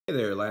Hey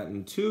there,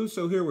 Latin 2.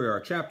 So here we are,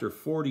 chapter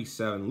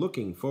 47,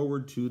 looking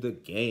forward to the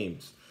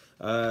games.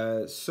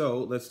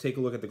 So let's take a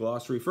look at the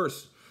glossary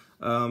first.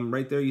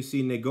 Right there you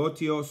see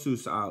negotio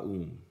sus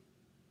aum.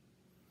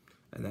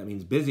 And that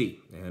means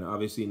busy, and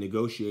obviously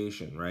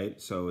negotiation,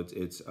 right? So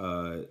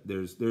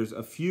there's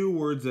a few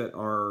words that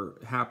are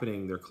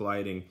happening, they're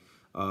colliding.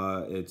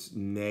 It's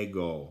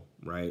nego,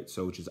 right?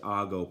 So which is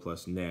ago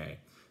plus ne.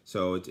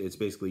 So it's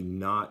basically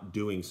not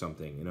doing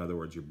something. In other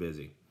words, you're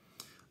busy.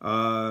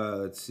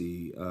 Let's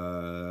see.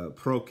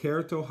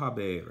 Procerto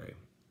habere,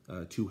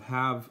 to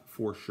have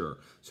for sure.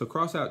 So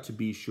cross out to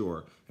be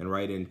sure and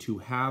write in to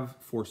have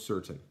for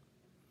certain.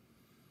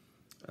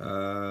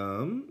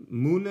 Munera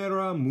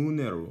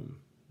munerum.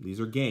 These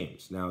are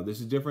games. Now, this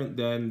is different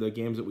than the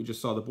games that we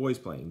just saw the boys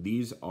playing.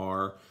 These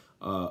are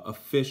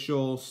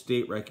official,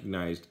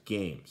 state-recognized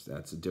games.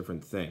 That's a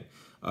different thing.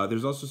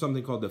 There's also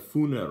something called the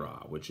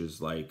funera, which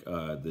is like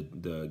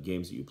the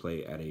games that you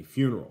play at a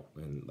funeral.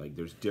 And like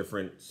there's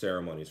different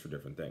ceremonies for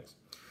different things.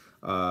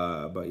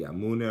 But yeah,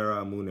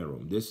 munera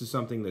munerum. This is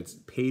something that's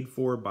paid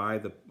for by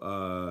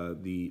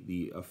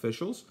the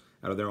officials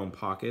out of their own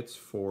pockets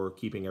for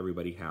keeping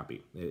everybody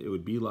happy. It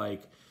would be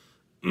like...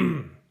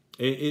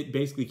 It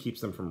basically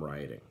keeps them from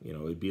rioting. You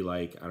know, it'd be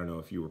like, I don't know,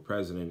 if you were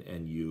president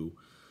and you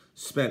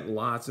spent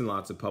lots and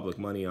lots of public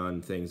money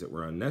on things that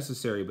were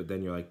unnecessary, but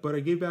then you're like, but I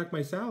gave back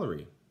my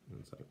salary. And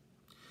it's like,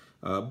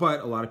 but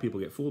a lot of people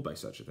get fooled by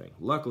such a thing.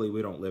 Luckily,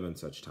 we don't live in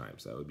such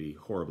times. That would be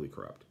horribly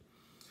corrupt.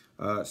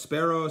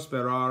 Spero,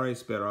 sperare,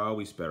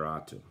 speravi,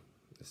 speratum.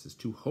 This is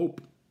to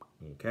hope.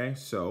 Okay,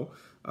 so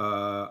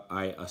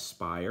I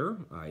aspire,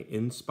 I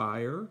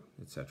inspire,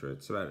 etc.,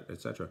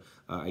 etc.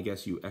 I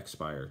guess you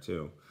expire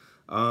too.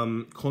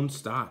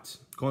 Constat.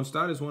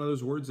 Constat is one of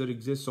those words that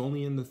exists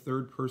only in the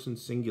third person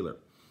singular,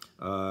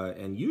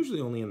 and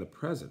usually only in the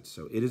present.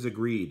 So it is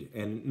agreed,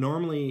 and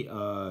normally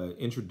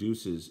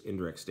introduces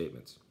indirect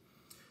statements.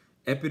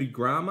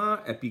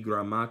 Epigramma,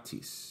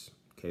 epigrammatis.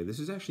 Okay, this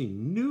is actually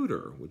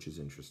neuter, which is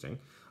interesting.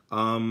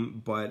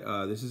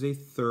 But this is a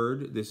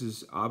third. This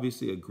is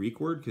obviously a Greek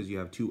word because you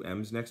have two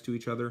M's next to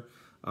each other,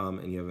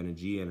 and you have an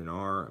G and an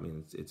R. I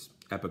mean, it's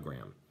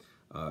epigram.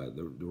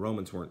 The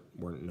Romans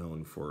weren't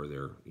known for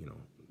their,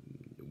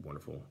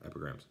 wonderful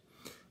epigrams.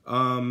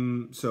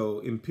 So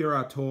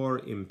imperator,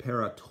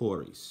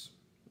 imperatoris.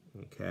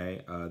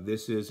 Okay,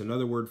 this is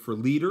another word for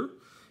leader.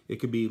 It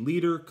could be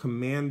leader,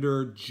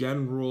 commander,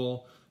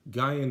 general,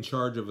 guy in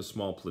charge of a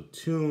small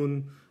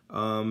platoon,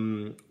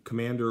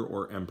 commander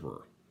or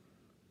emperor.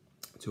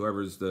 It's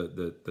whoever's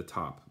the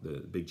top, the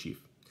big chief.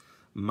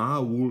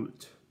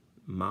 Mawult.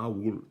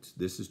 Mawult.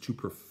 This is to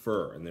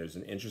prefer, and there's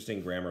an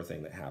interesting grammar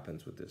thing that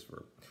happens with this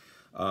verb.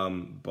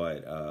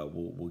 But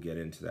we'll get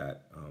into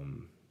that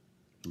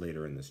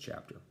later in this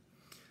chapter.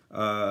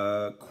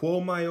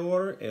 Quo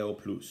maior eo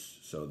plus.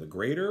 So the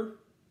greater,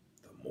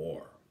 the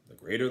more. The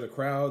greater the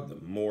crowd, the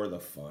more the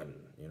fun.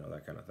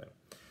 That kind of thing.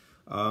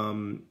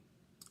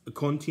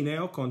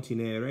 Contineo,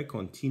 continere,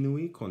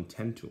 continui,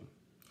 contentum.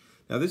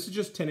 Now this is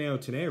just teneo,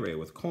 tenere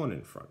with con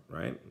in front,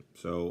 right?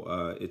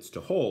 So it's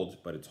to hold,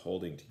 but it's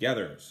holding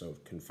together, so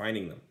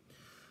confining them.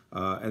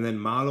 And then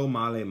malo,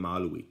 male,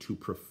 malui, to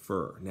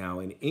prefer. Now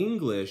in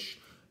English,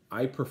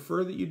 I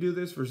prefer that you do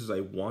this versus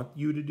I want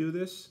you to do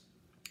this.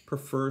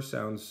 Prefer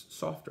sounds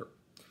softer.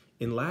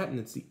 In Latin,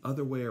 it's the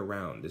other way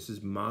around. This is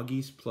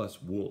magis plus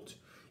vult.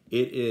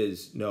 It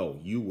is, no,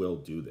 you will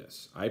do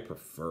this. I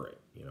prefer it,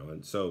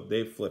 and so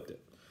they've flipped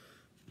it.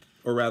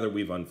 Or rather,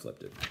 we've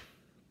unflipped it.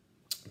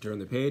 Turn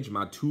the page,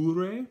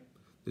 mature,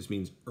 this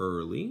means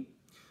early,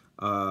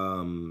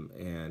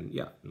 and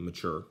yeah,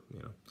 mature,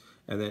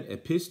 And then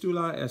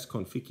epistula est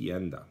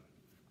conficienda,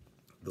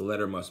 the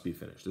letter must be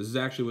finished. This is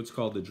actually what's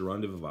called the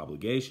gerundive of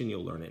obligation.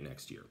 You'll learn it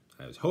next year.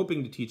 I was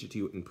hoping to teach it to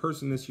you in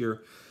person this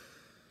year,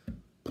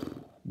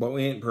 but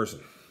we ain't in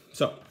person.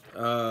 So,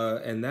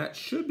 and that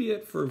should be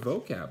it for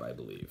vocab, I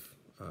believe,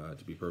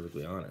 to be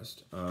perfectly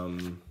honest.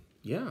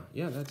 Yeah,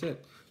 that's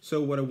it. So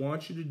what I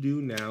want you to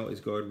do now is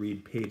go ahead and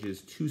read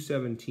pages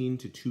 217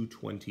 to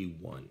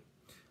 221.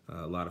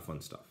 A lot of fun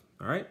stuff.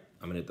 All right,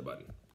 I'm going to hit the button.